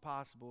long as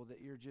possible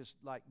that you're just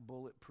like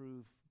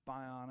bulletproof,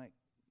 bionic,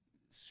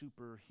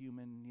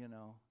 superhuman,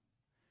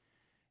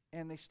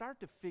 And they start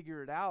to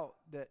figure it out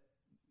that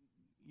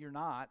you're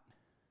not.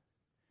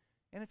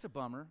 And it's a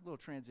bummer, a little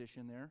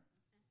transition there.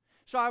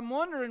 So I'm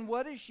wondering,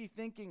 what is she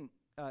thinking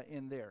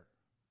in there?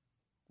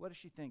 What is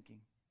she thinking?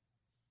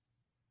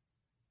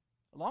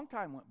 A long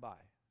time went by.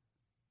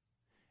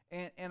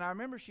 And I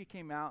remember she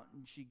came out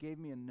and she gave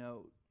me a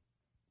note.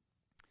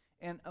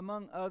 And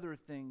among other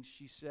things,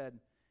 she said,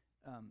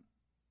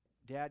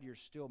 Dad, you're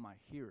still my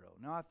hero.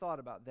 Now, I thought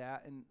about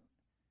that, and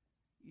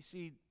you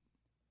see,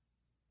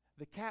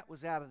 the cat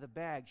was out of the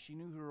bag. She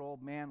knew her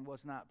old man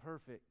was not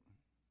perfect.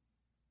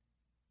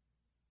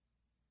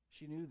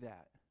 She knew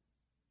that.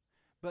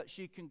 But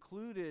she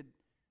concluded,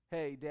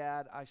 hey,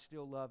 Dad, I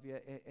still love you,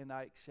 and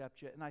I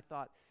accept you. And I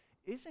thought,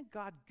 isn't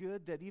God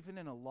good that even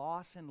in a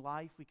loss in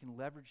life, we can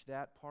leverage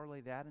that,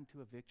 parlay that into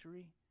a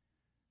victory?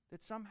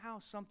 That somehow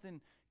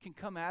something can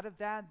come out of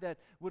that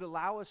would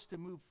allow us to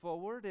move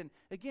forward. And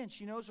again,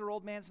 she knows her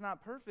old man's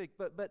not perfect,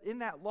 but in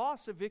that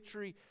loss, a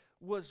victory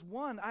was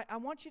won. I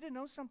want you to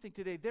know something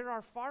today. There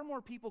are far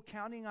more people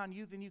counting on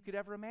you than you could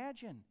ever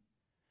imagine.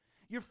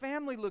 Your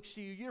family looks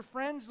to you. Your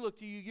friends look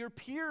to you. Your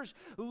peers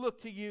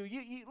look to you.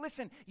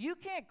 Listen, you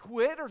can't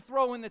quit or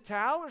throw in the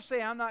towel or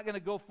say, I'm not going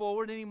to go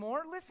forward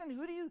anymore. Listen,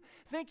 who do you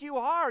think you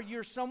are?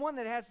 You're someone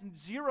that has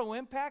zero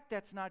impact?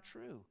 That's not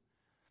true.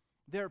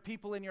 There are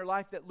people in your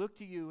life that look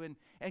to you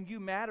and you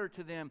matter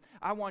to them.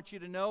 I want you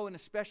to know, and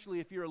especially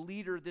if you're a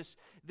leader, this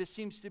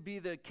seems to be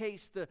the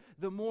case,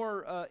 the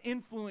more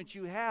influence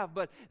you have.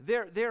 But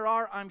there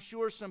are, I'm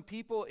sure, some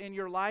people in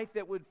your life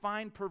that would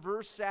find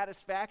perverse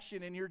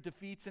satisfaction in your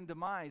defeats and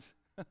demise.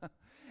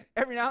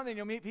 Every now and then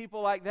you'll meet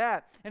people like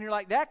that, and you're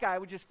like, that guy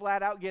would just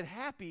flat out get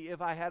happy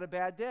if I had a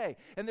bad day.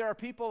 And there are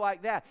people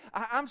like that.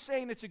 I'm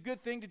saying it's a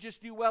good thing to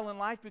just do well in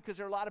life, because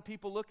there are a lot of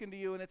people looking to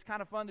you, and it's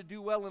kind of fun to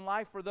do well in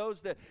life for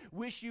those that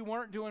wish you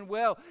weren't doing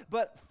well.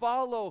 But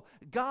follow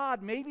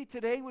God. Maybe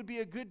today would be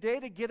a good day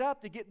to get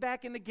up, to get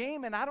back in the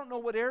game, and I don't know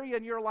what area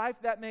in your life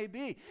that may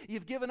be.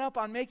 You've given up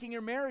on making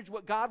your marriage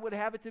what God would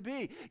have it to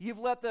be. You've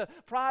let the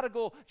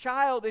prodigal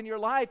child in your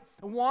life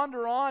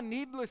wander on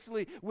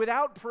needlessly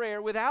without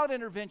prayer, without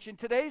intervention.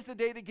 Today's the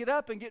day to get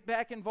up and get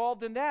back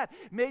involved in that.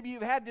 Maybe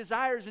you've had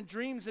desires and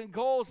dreams and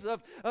goals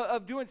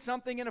of doing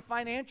something in a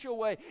financial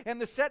way, and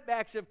the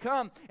setbacks have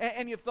come,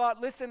 and you've thought,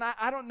 listen,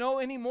 I don't know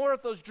anymore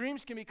if those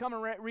dreams can become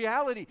a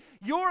reality.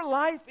 Your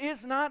life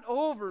is not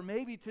over.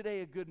 Maybe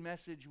today a good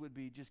message would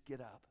be just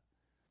get up.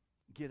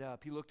 Get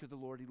up. He looked to the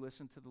Lord. He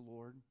listened to the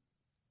Lord.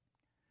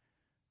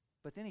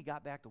 But then he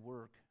got back to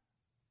work.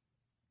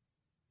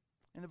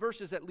 In the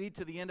verses that lead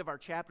to the end of our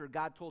chapter,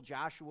 God told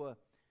Joshua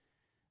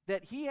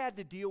that he had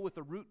to deal with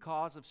the root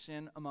cause of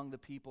sin among the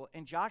people.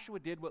 And Joshua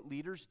did what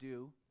leaders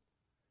do.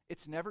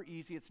 It's never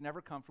easy, it's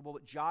never comfortable,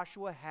 but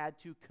Joshua had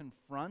to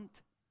confront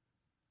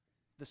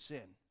the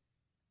sin.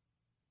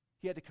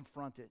 He had to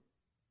confront it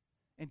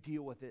and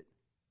deal with it.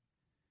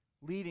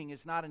 Leading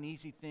is not an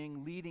easy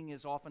thing. Leading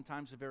is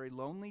oftentimes a very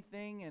lonely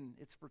thing, and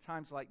it's for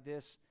times like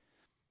this.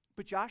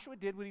 But Joshua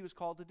did what he was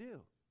called to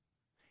do.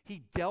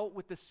 He dealt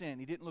with the sin.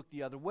 He didn't look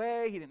the other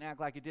way. He didn't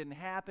act like it didn't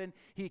happen.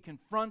 He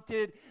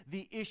confronted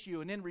the issue,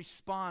 and in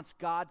response,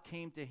 God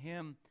came to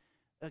him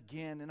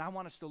again. And I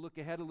want us to look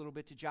ahead a little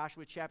bit to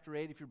Joshua chapter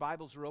 8. If your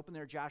Bibles are open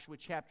there, Joshua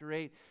chapter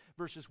 8,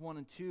 verses 1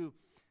 and 2.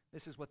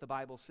 This is what the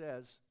Bible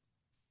says.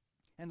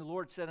 And the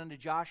Lord said unto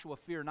Joshua,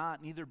 Fear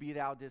not, neither be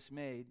thou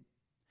dismayed.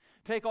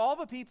 Take all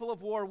the people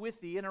of war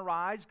with thee, and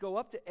arise, go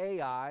up to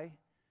Ai.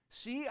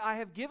 See, I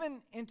have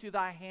given into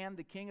thy hand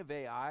the king of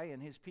Ai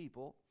and his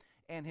people,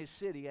 and his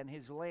city, and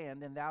his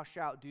land, and thou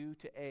shalt do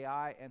to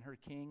Ai and her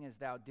king as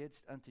thou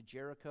didst unto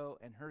Jericho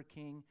and her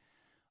king.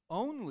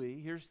 Only,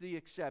 here's the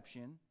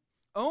exception,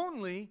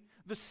 only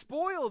the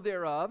spoil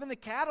thereof and the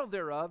cattle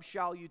thereof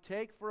shall you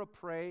take for a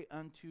prey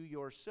unto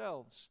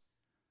yourselves.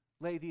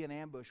 Lay thee an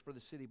ambush for the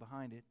city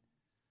behind it.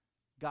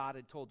 God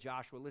had told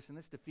Joshua, listen,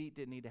 this defeat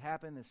didn't need to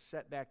happen, this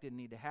setback didn't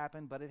need to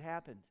happen, but it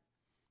happened.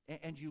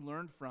 And you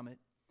learned from it,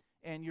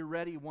 and you're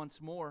ready once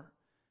more.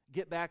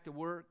 Get back to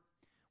work.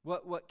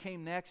 What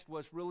came next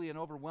was really an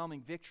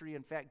overwhelming victory.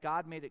 In fact,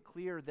 God made it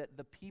clear that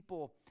the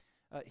people,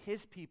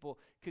 his people,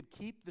 could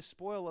keep the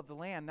spoil of the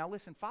land. Now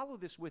listen, follow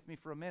this with me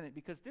for a minute,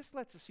 because this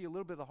lets us see a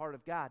little bit of the heart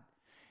of God.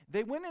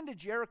 They went into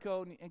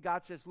Jericho, and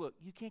God says, look,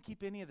 you can't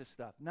keep any of this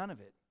stuff. None of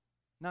it.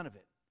 None of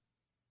it.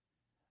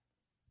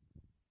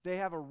 They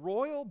have a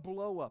royal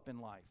blow up in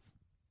life.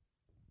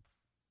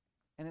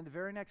 And in the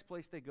very next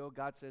place they go,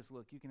 God says,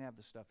 look, you can have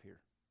the stuff here.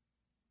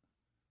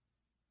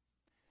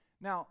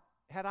 Now,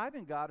 had I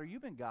been God or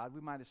you been God,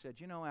 we might have said,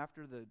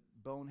 after the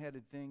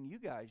boneheaded thing you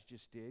guys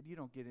just did, you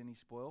don't get any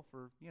spoil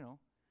for,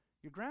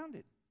 you're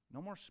grounded.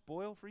 No more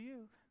spoil for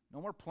you.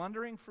 No more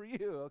plundering for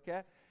you,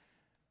 okay?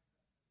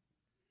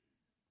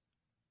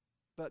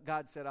 But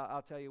God said,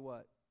 I'll tell you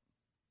what.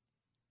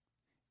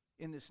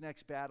 In this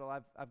next battle,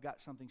 I've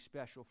got something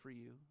special for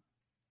you.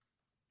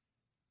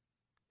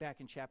 Back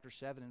in chapter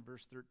 7 and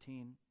verse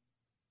 13,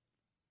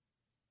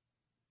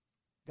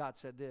 God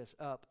said this,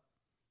 Up,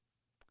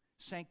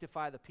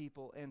 sanctify the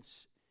people,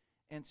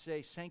 and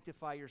say,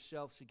 Sanctify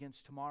yourselves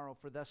against tomorrow,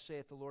 for thus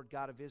saith the Lord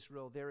God of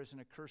Israel, there is an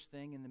accursed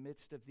thing in the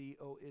midst of thee,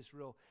 O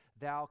Israel.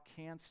 Thou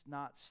canst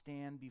not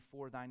stand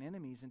before thine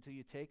enemies until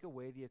you take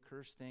away the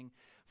accursed thing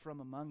from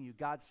among you.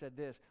 God said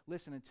this,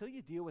 listen, until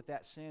you deal with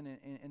that sin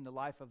in the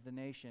life of the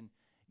nation,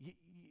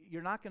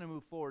 you're not going to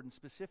move forward. And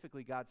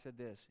specifically, God said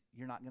this,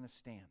 you're not going to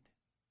stand.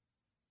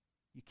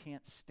 You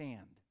can't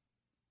stand.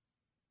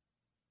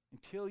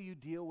 Until you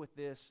deal with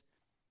this,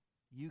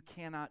 you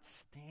cannot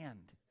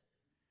stand.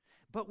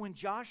 But when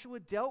Joshua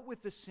dealt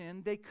with the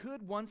sin, they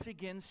could once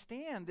again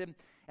stand. And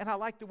I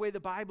like the way the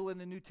Bible in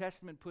the New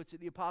Testament puts it.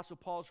 The Apostle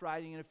Paul's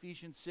writing in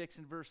Ephesians 6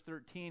 and verse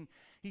 13.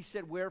 He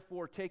said,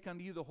 Wherefore, take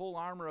unto you the whole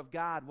armor of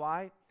God.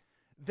 Why?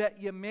 That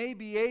you may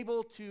be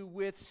able to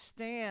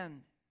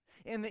withstand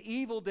in the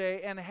evil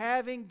day, and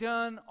having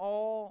done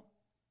all,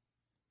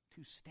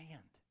 to stand.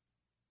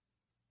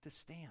 To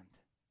stand.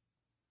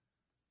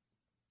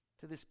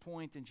 To this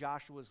point in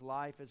Joshua's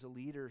life as a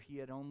leader, he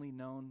had only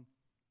known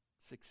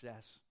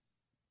success.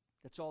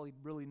 That's all he'd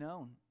really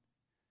known.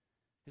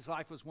 His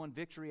life was one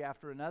victory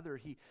after another.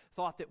 He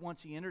thought that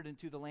once he entered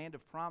into the land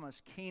of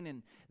promise,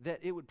 Canaan, that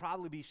it would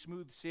probably be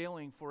smooth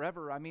sailing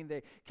forever. I mean,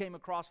 they came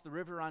across the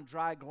river on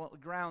dry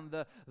ground.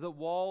 The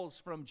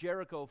walls from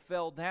Jericho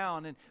fell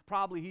down, and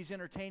probably he's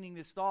entertaining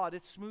this thought.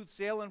 It's smooth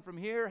sailing from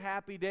here.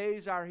 Happy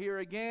days are here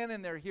again,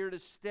 and they're here to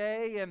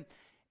stay.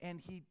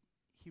 And he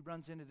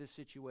runs into this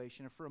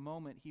situation. And for a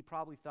moment, he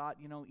probably thought,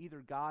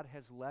 either God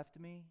has left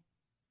me,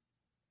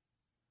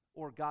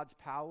 or God's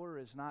power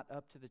is not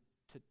up to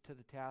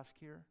the task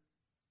here.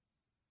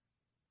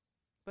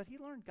 But he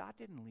learned God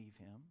didn't leave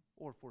him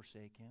or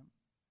forsake him.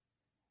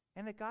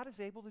 and that God is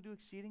able to do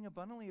exceeding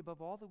abundantly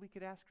above all that we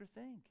could ask or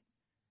think.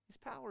 His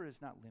power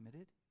is not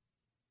limited.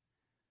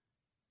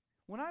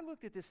 When I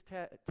looked at this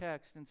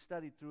text and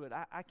studied through it,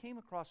 I came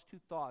across two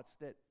thoughts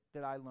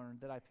that I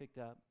learned, that I picked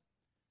up.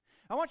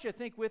 I want you to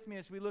think with me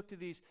as we look to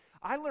these.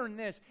 I learned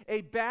this: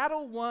 a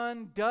battle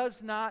won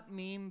does not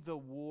mean the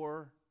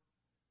war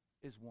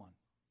is won.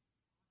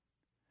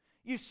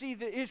 You see,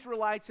 the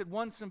Israelites had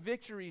won some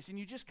victories, and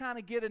you just kind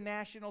of get a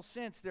national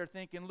sense. They're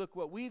thinking, look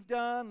what we've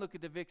done, look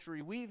at the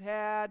victory we've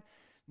had.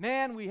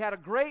 Man, we had a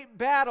great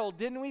battle,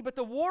 didn't we? But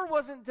the war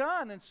wasn't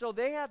done, and so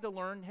they had to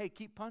learn, hey,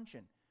 keep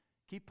punching,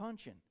 keep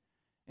punching.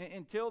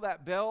 Until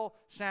that bell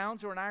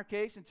sounds, or in our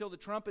case, until the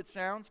trumpet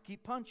sounds,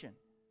 keep punching.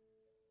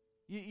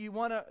 You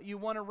want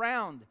a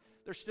round,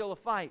 there's still a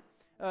fight.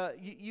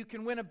 You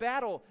can win a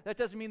battle. That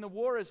doesn't mean the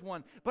war is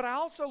won. But I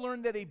also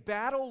learned that a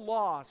battle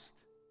lost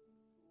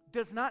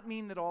does not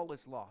mean that all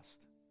is lost.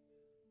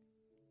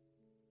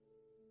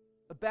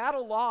 A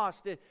battle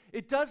lost,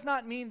 it does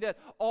not mean that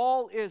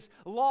all is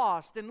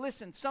lost. And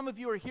listen, some of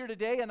you are here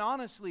today, and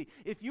honestly,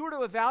 if you were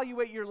to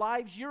evaluate your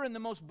lives, you're in the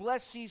most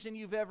blessed season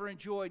you've ever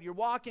enjoyed. You're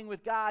walking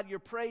with God, you're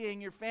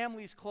praying, your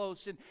family's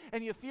close,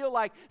 and you feel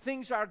like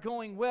things are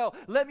going well.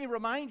 Let me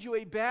remind you,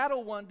 a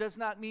battle won does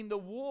not mean the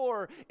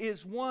war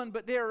is won.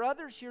 But there are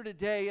others here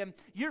today, and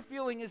you're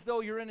feeling as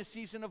though you're in a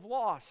season of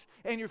loss,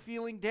 and you're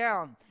feeling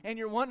down, and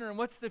you're wondering,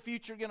 what's the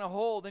future going to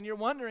hold? And you're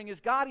wondering, is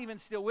God even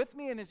still with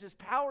me, and is His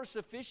power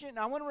sufficient?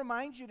 I want to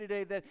remind you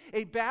today that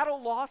a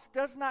battle lost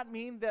does not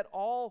mean that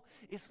all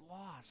is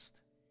lost.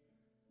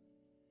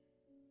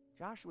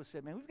 Joshua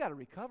said, man, we've got to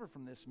recover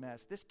from this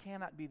mess. This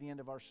cannot be the end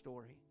of our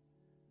story.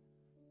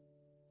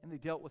 And they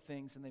dealt with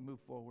things and they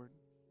moved forward.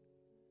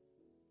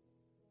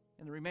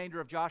 In the remainder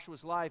of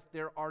Joshua's life,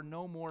 there are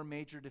no more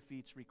major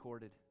defeats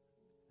recorded.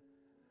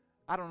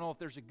 I don't know if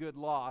there's a good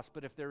loss,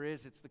 but if there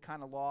is, it's the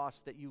kind of loss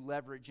that you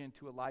leverage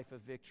into a life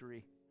of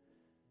victory.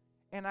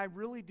 And I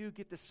really do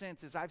get the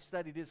sense, as I've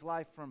studied his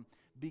life from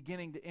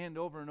beginning to end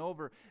over and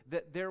over,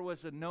 that there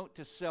was a note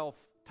to self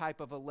type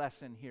of a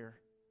lesson here.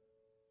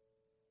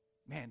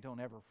 Man,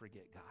 don't ever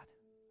forget God.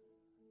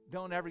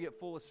 Don't ever get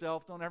full of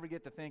self. Don't ever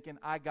get to thinking,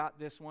 I got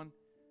this one.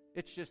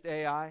 It's just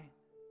AI.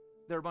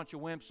 There are a bunch of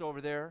wimps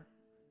over there.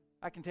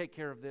 I can take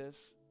care of this.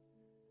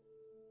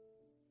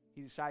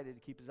 He decided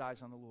to keep his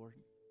eyes on the Lord.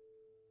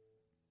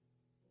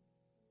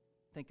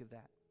 Think of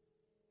that.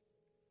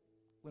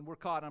 When we're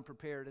caught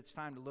unprepared, it's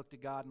time to look to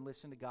God and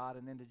listen to God,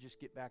 and then to just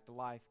get back to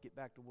life, get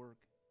back to work.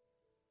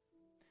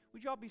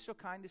 Would you all be so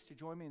kind as to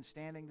join me in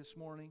standing this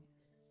morning?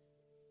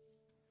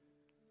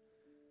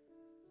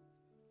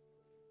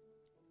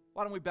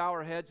 Why don't we bow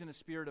our heads in a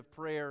spirit of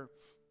prayer?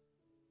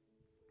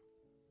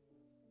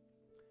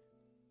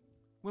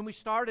 When we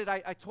started,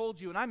 I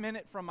told you, and I meant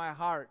it from my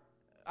heart,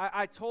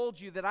 I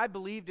told you that I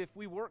believed if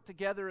we worked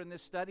together in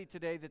this study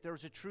today, that there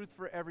was a truth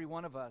for every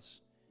one of us.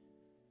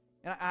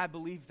 And I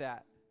believe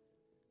that.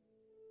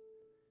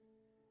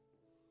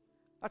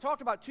 I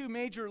talked about two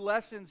major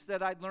lessons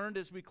that I'd learned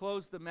as we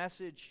closed the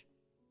message.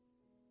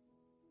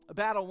 A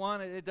battle won,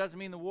 it doesn't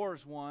mean the war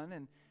is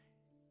won.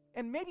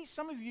 And maybe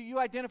some of you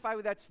identify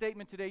with that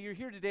statement today. You're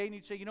here today and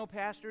you'd say, you know,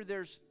 Pastor,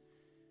 there's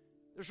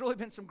really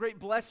been some great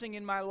blessing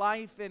in my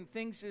life, and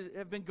things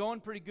have been going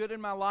pretty good in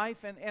my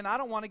life, and I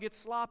don't want to get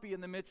sloppy in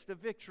the midst of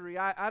victory.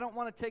 I don't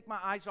want to take my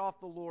eyes off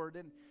the Lord.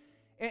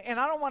 And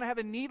I don't want to have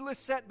a needless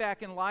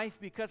setback in life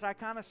because I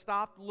kind of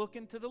stopped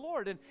looking to the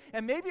Lord.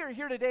 And maybe you're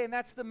here today and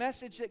that's the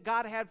message that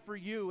God had for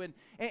you.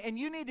 And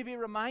you need to be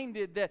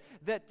reminded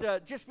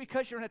that just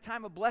because you're in a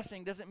time of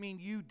blessing doesn't mean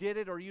you did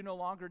it or you no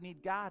longer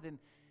need God.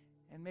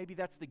 And maybe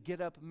that's the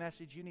get up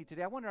message you need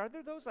today. I wonder, are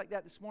there those like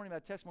that this morning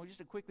about testimony?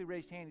 Just a quickly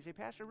raised hand. You say,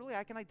 Pastor, really,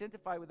 I can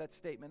identify with that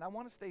statement. I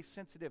want to stay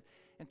sensitive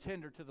and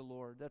tender to the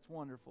Lord. That's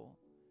wonderful.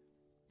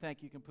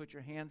 Thank you. You can put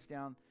your hands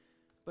down.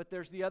 But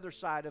there's the other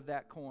side of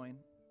that coin.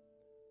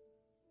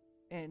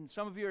 And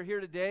some of you are here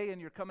today and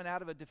you're coming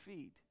out of a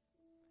defeat,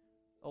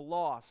 a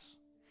loss.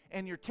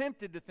 And you're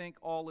tempted to think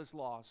all is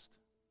lost.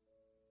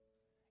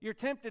 You're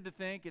tempted to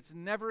think it's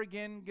never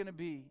again going to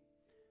be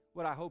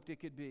what I hoped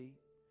it could be.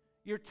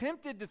 You're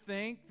tempted to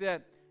think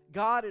that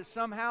God has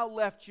somehow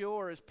left you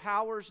or His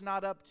power's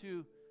not up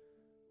to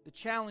the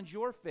challenge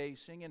you're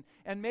facing.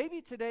 And maybe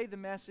today the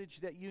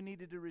message that you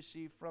needed to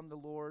receive from the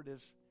Lord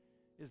is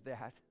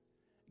that.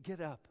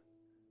 Get up.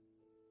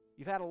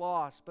 You've had a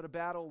loss, but a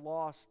battle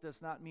lost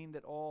does not mean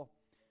that all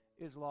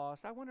is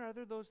lost. I wonder, are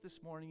there those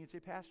this morning? You'd say,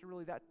 Pastor,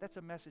 really, that's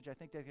a message I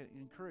think that can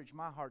encourage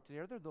my heart today.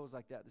 Are there those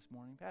like that this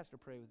morning? Pastor,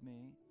 pray with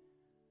me.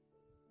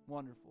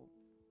 Wonderful.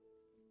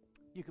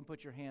 You can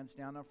put your hands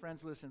down. Now,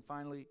 friends, listen,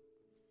 finally.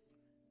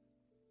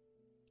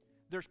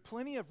 There's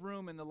plenty of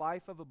room in the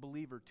life of a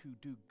believer to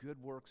do good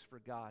works for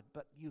God,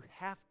 but you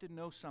have to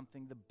know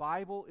something. The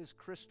Bible is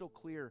crystal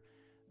clear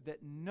that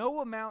no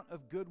amount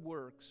of good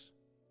works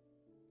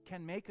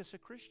can make us a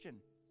Christian.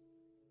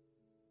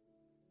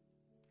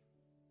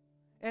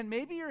 And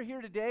maybe you're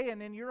here today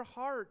and in your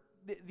heart,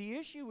 the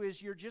issue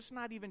is you're just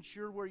not even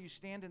sure where you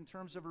stand in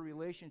terms of a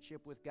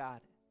relationship with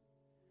God.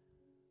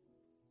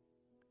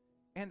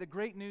 And the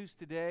great news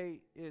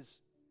today is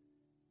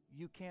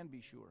you can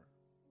be sure.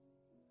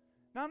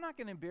 Now, I'm not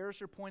going to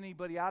embarrass or point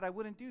anybody out. I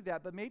wouldn't do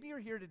that. But maybe you're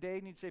here today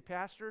and you'd say,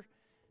 Pastor,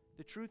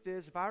 the truth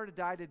is, if I were to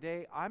die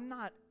today, I'm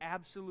not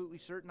absolutely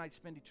certain I'd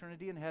spend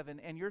eternity in heaven.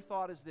 And your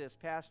thought is this,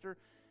 Pastor,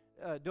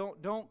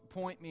 don't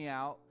point me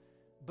out,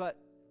 but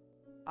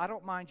I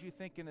don't mind you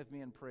thinking of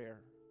me in prayer.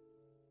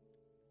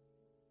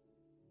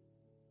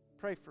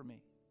 Pray for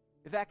me.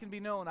 If that can be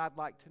known, I'd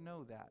like to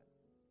know that.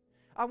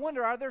 I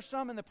wonder, are there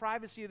some in the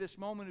privacy of this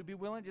moment who'd be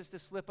willing just to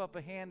slip up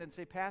a hand and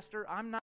say, Pastor, I'm not